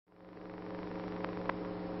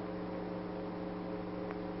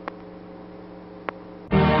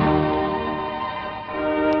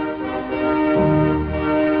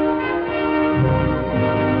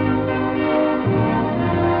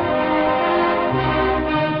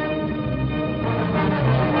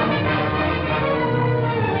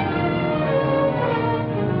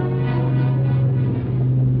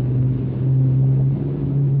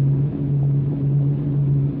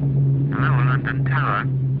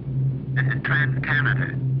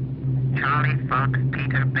Trans-Canada. Charlie Fox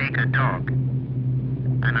Peter Baker Dog.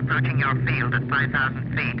 I'm approaching your field at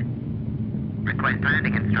 5,000 feet. Request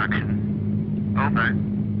landing instructions. Over.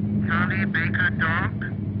 Charlie Baker Dog,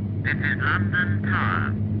 this is London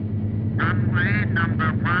Tower. Runway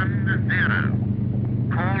number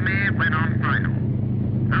 10. Call me when on final.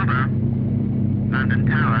 Over. London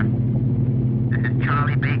Tower. This is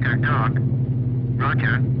Charlie Baker Dog.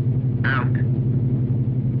 Roger. Out.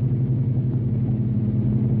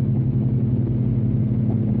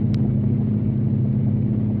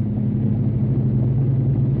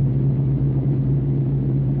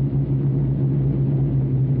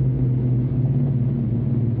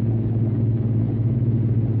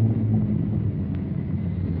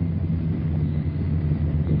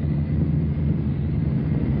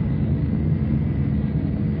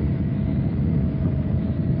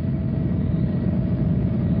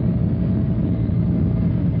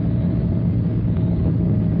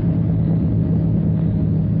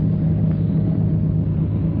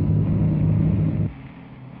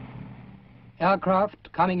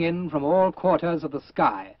 Aircraft coming in from all quarters of the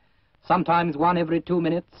sky, sometimes one every 2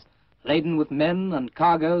 minutes, laden with men and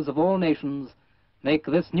cargoes of all nations, make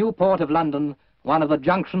this new port of London one of the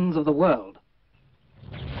junctions of the world.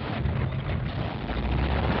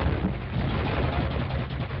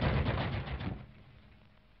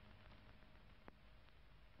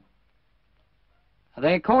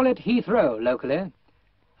 They call it Heathrow locally.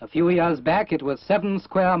 A few years back it was 7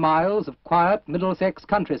 square miles of quiet Middlesex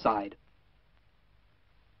countryside.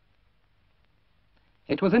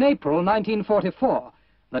 It was in April 1944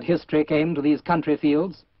 that history came to these country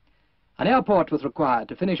fields. An airport was required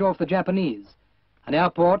to finish off the Japanese, an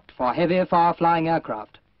airport for heavy, far-flying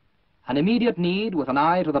aircraft. An immediate need with an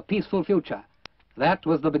eye to the peaceful future. That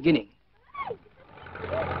was the beginning.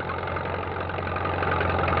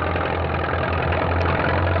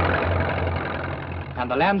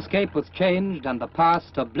 And the landscape was changed and the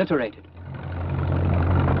past obliterated.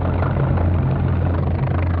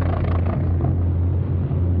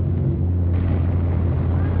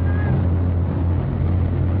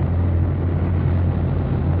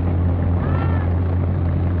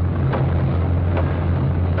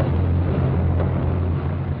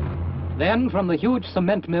 Then from the huge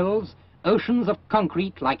cement mills, oceans of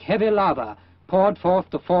concrete like heavy lava poured forth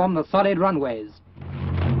to form the solid runways.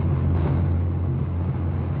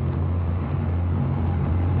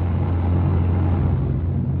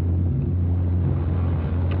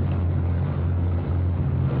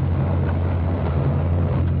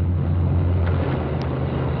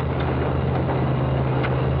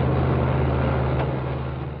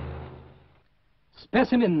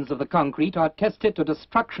 Specimens of the concrete are tested to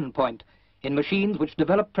destruction point in machines which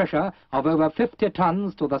develop pressure of over 50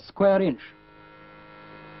 tons to the square inch.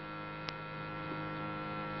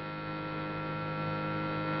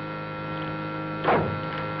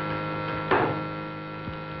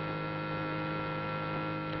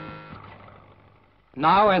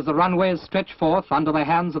 Now, as the runways stretch forth under the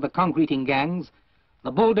hands of the concreting gangs, the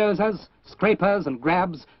bulldozers, scrapers and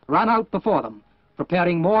grabs run out before them,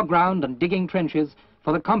 preparing more ground and digging trenches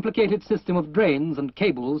for the complicated system of drains and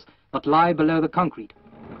cables that lie below the concrete.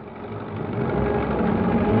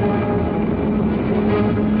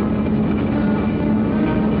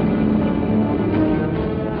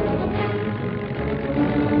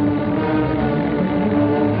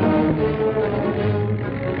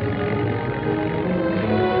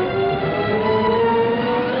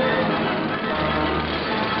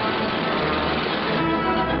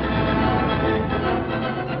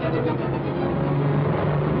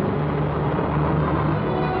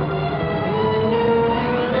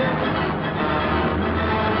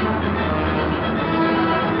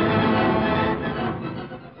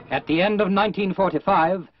 At the end of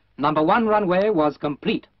 1945, number 1 runway was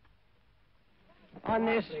complete. On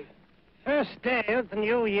this first day of the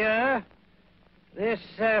new year, this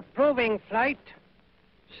proving flight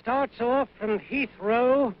starts off from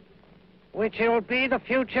Heathrow, which will be the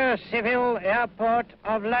future civil airport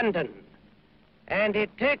of London. And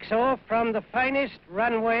it takes off from the finest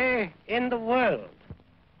runway in the world.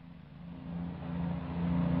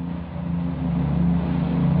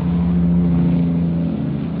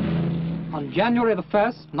 On January the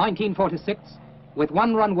 1st, 1946, with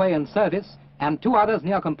 1 runway in service and 2 others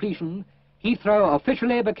near completion, Heathrow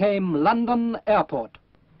officially became London Airport.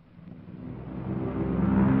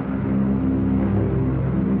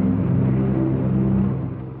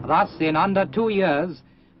 Thus, in under 2 years,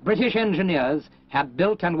 British engineers had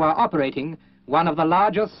built and were operating one of the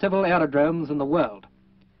largest civil aerodromes in the world.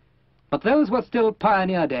 But those were still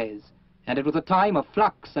pioneer days. and it was a time of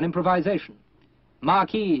flux and improvisation.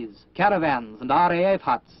 Marquees, caravans, and RAF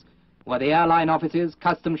huts were the airline offices,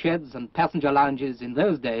 custom sheds, and passenger lounges in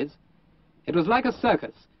those days. It was like a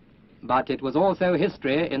circus, but it was also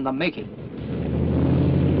history in the making.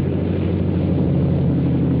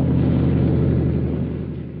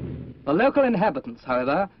 The local inhabitants,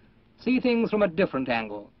 however, see things from a different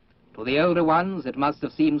angle. To the older ones, it must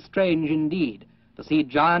have seemed strange indeed to see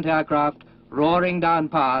giant aircraft roaring down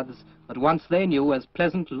paths that once they knew as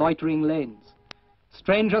pleasant loitering lanes.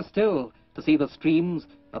 Stranger still to see the streams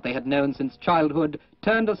that they had known since childhood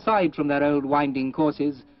turned aside from their old winding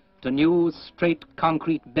courses to new straight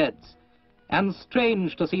concrete beds. And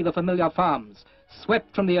strange to see the familiar farms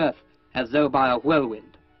swept from the earth as though by a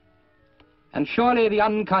whirlwind. And surely the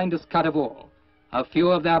unkindest cut of all, a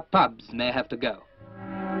few of their pubs may have to go.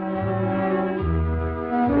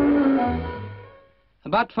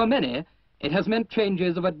 But for many, it has meant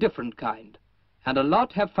changes of a different kind, and a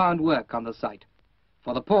lot have found work on the site,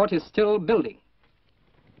 for the port is still building.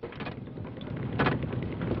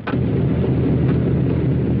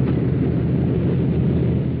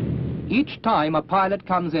 Each time a pilot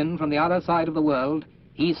comes in from the other side of the world,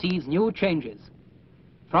 he sees new changes.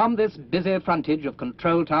 From this busy frontage of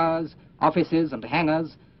control towers, offices and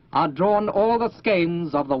hangars are drawn all the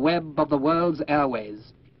skeins of the web of the world's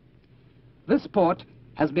airways. This port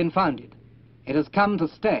has been founded. It has come to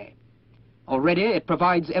stay. Already it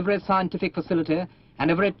provides every scientific facility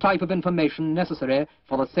and every type of information necessary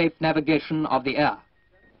for the safe navigation of the air.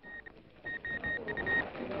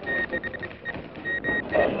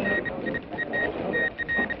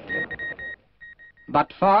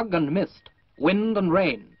 But fog and mist, wind and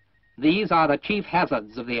rain, these are the chief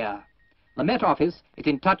hazards of the air. The Met Office is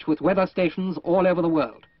in touch with weather stations all over the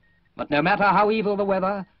world. But no matter how evil the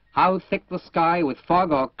weather, how thick the sky with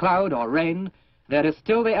fog or cloud or rain, there is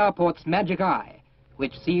still the airport's magic eye,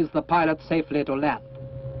 which sees the pilot safely to land.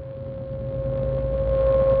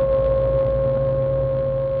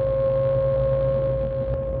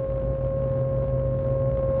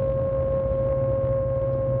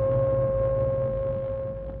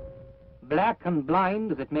 Black and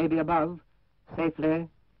blind as it may be above, safely,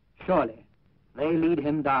 surely, they lead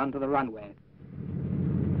him down to the runway.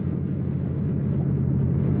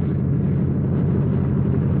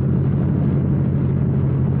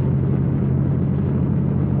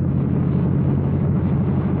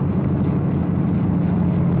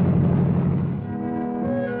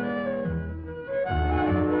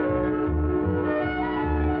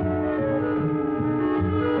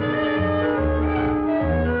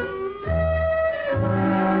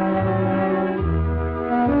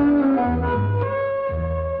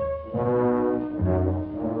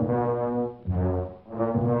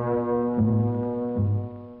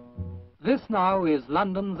 This now is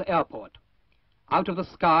London's airport. Out of the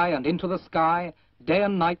sky and into the sky, day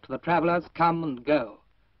and night the travellers come and go.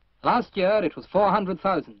 Last year it was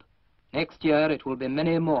 400,000. Next year it will be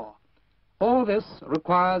many more. All this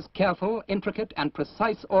requires careful, intricate and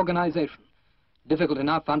precise organization, difficult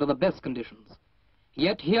enough under the best conditions.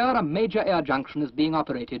 Yet here a major air junction is being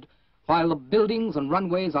operated while the buildings and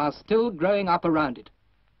runways are still growing up around it.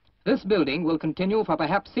 This building will continue for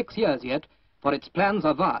perhaps 6 years yet, for its plans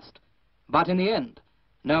are vast. But in the end,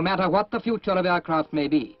 no matter what the future of aircraft may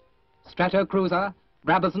be, Stratocruiser,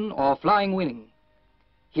 Brabazon or Flying Wing,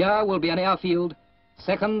 here will be an airfield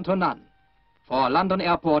second to none, for London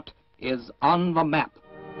Airport is on the map.